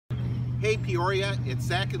Hey Peoria, it's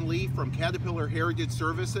Zach and Lee from Caterpillar Heritage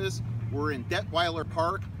Services. We're in Detweiller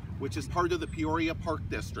Park, which is part of the Peoria Park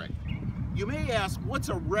District. You may ask, what's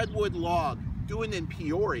a redwood log doing in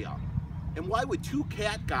Peoria? And why would two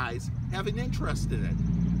cat guys have an interest in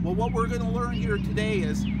it? Well, what we're going to learn here today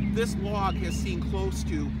is this log has seen close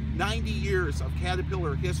to 90 years of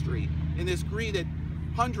Caterpillar history and has greeted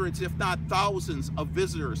hundreds, if not thousands, of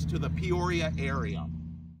visitors to the Peoria area.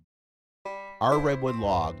 Our redwood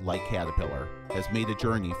log, like Caterpillar, has made a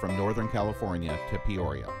journey from Northern California to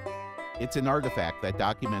Peoria. It's an artifact that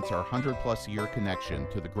documents our 100-plus year connection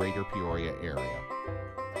to the greater Peoria area.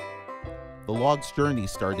 The log's journey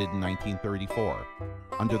started in 1934.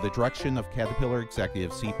 Under the direction of Caterpillar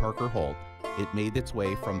executive C. Parker Holt, it made its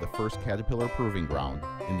way from the first Caterpillar proving ground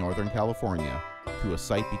in Northern California to a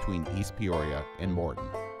site between East Peoria and Morton.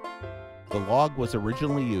 The log was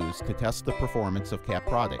originally used to test the performance of cat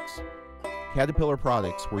products. Caterpillar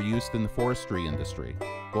products were used in the forestry industry,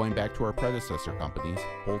 going back to our predecessor companies,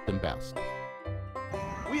 Holt and Best.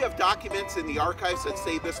 We have documents in the archives that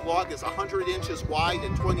say this log is 100 inches wide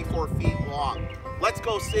and 24 feet long. Let's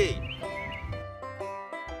go see.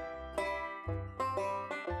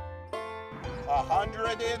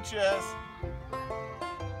 100 inches.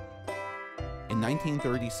 In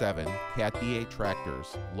 1937, Cat D8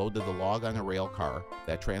 tractors loaded the log on a rail car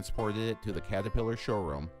that transported it to the Caterpillar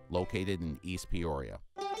showroom located in East Peoria.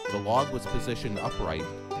 The log was positioned upright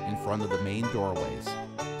in front of the main doorways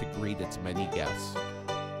to greet its many guests.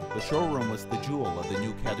 The showroom was the jewel of the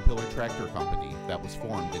new Caterpillar tractor company that was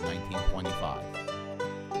formed in 1925.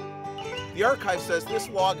 The archive says this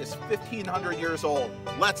log is 1,500 years old.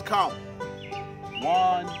 Let's count.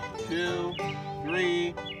 1, 2,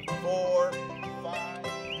 3, 4, 5.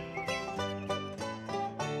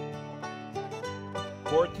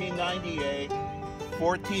 1498,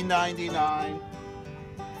 1499,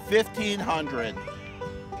 1500.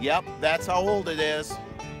 Yep, that's how old it is.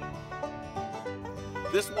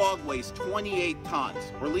 This log weighs 28 tons,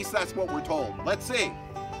 or at least that's what we're told. Let's see.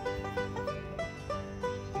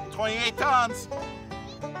 28 tons.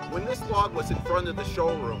 When this log was in front of the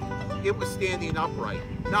showroom, it was standing upright,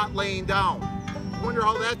 not laying down. I wonder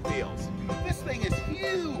how that feels. This thing is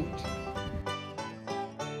huge.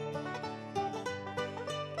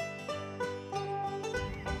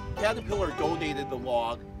 Caterpillar donated the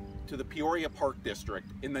log to the Peoria Park District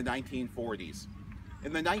in the 1940s.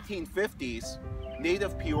 In the 1950s,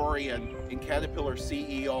 native Peorian and Caterpillar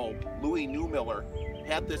CEO Louis Newmiller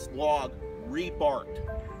had this log rebarked.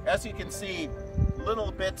 As you can see,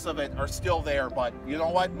 little bits of it are still there, but you know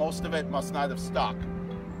what? Most of it must not have stuck.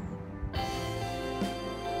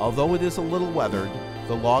 Although it is a little weathered,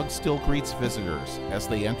 the log still greets visitors as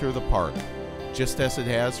they enter the park, just as it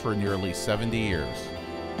has for nearly 70 years.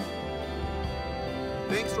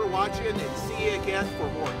 Thanks for watching, and see you again for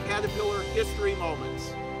more Caterpillar History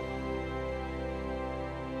Moments.